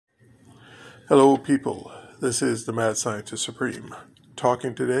Hello, people. This is the Mad Scientist Supreme,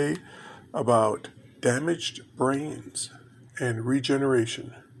 talking today about damaged brains and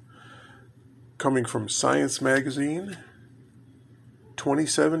regeneration. Coming from Science Magazine,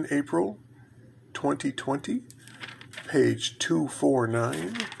 27 April 2020, page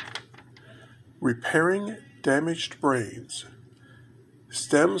 249, Repairing Damaged Brains.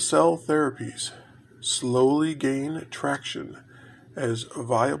 Stem cell therapies slowly gain traction as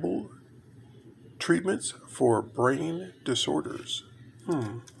viable treatments for brain disorders.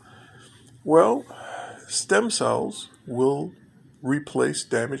 Well, stem cells will replace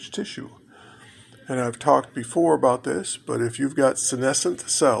damaged tissue. And I've talked before about this, but if you've got senescent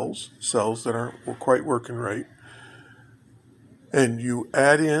cells that aren't quite working right, and you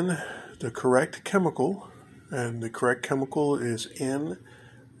add in the correct chemical, and the correct chemical is in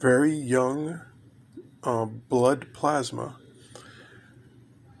very young blood plasma,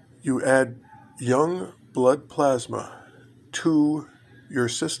 you add young blood plasma to your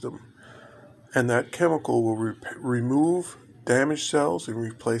system, and that chemical will remove damaged cells and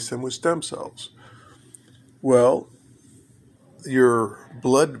replace them with stem cells. Well, your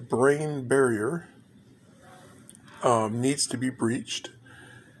blood-brain barrier needs to be breached,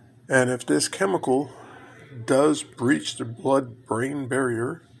 and if this chemical does breach the blood-brain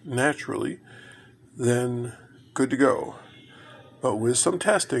barrier naturally, then good to go. But with some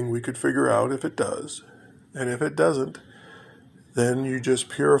testing, we could figure out if it does. And if it doesn't, then you just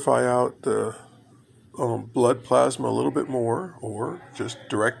purify out the blood plasma a little bit more, or just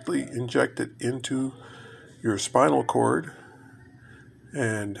directly inject it into your spinal cord.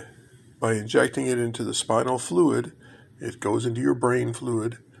 And by injecting it into the spinal fluid, it goes into your brain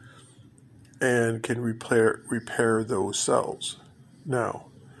fluid and can repair those cells. Now,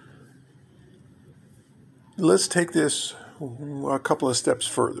 let's take this a couple of steps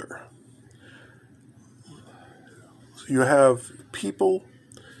further. You have people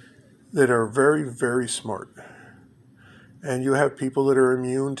that are very, very smart, and you have people that are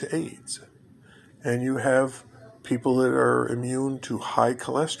immune to AIDS, and you have people that are immune to high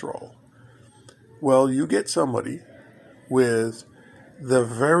cholesterol. Well, you get somebody with the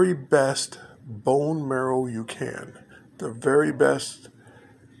very best bone marrow you can, the very best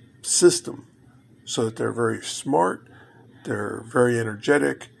system, so that they're very smart, they're very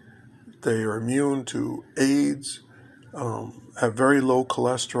energetic, they are immune to AIDS, have very low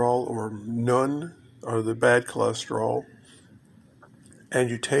cholesterol or none or the bad cholesterol, and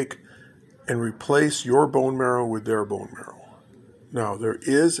you take and replace your bone marrow with their bone marrow. Now, there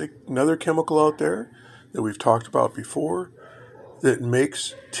is another chemical out there that we've talked about before that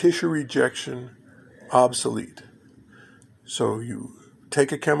makes tissue rejection obsolete. So you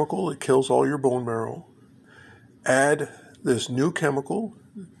take a chemical that kills all your bone marrow, add this new chemical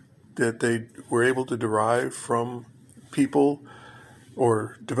that they were able to derive from people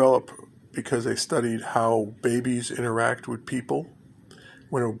or develop because they studied how babies interact with people.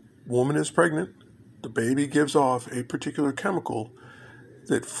 When a woman is pregnant, the baby gives off a particular chemical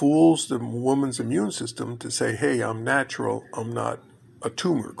that fools the woman's immune system to say, hey, I'm natural, I'm not a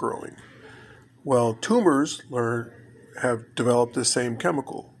tumor growing. Well, tumors have developed the same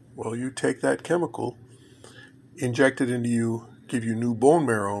chemical. Well, you take that chemical, inject it into you, give you new bone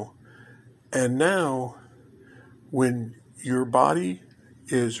marrow, and now when your body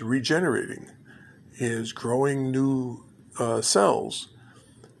is regenerating, is growing new cells,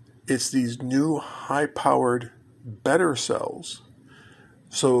 it's these new high-powered, better cells.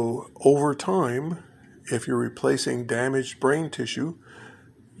 So over time, if you're replacing damaged brain tissue,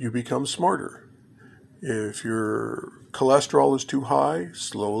 you become smarter. If your cholesterol is too high,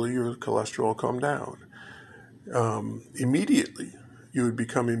 slowly your cholesterol come down. Immediately, you would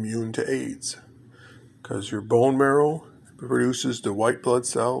become immune to AIDS because your bone marrow produces the white blood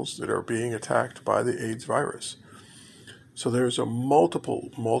cells that are being attacked by the AIDS virus. So there's a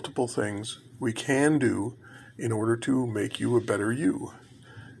multiple things we can do in order to make you a better you.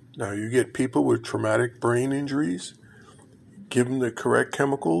 Now, you get people with traumatic brain injuries, give them the correct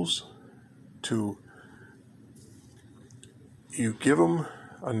chemicals you give them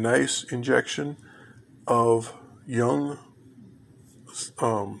a nice injection of young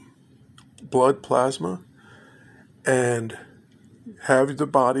blood plasma and have the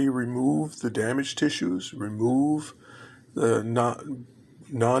body remove the damaged tissues, remove the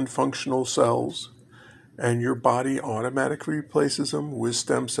non-functional cells, and your body automatically replaces them with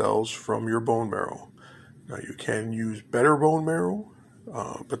stem cells from your bone marrow. Now, you can use better bone marrow,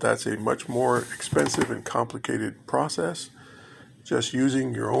 but that's a much more expensive and complicated process. Just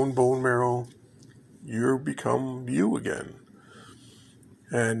using your own bone marrow, you become you again.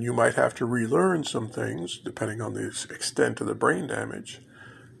 And you might have to relearn some things depending on the extent of the brain damage,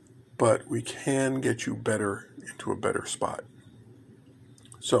 but we can get you better into a better spot.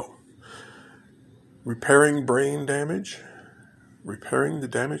 So, repairing brain damage, repairing the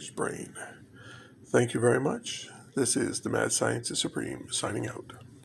damaged brain. Thank you very much. This is the Mad Scientist Supreme signing out.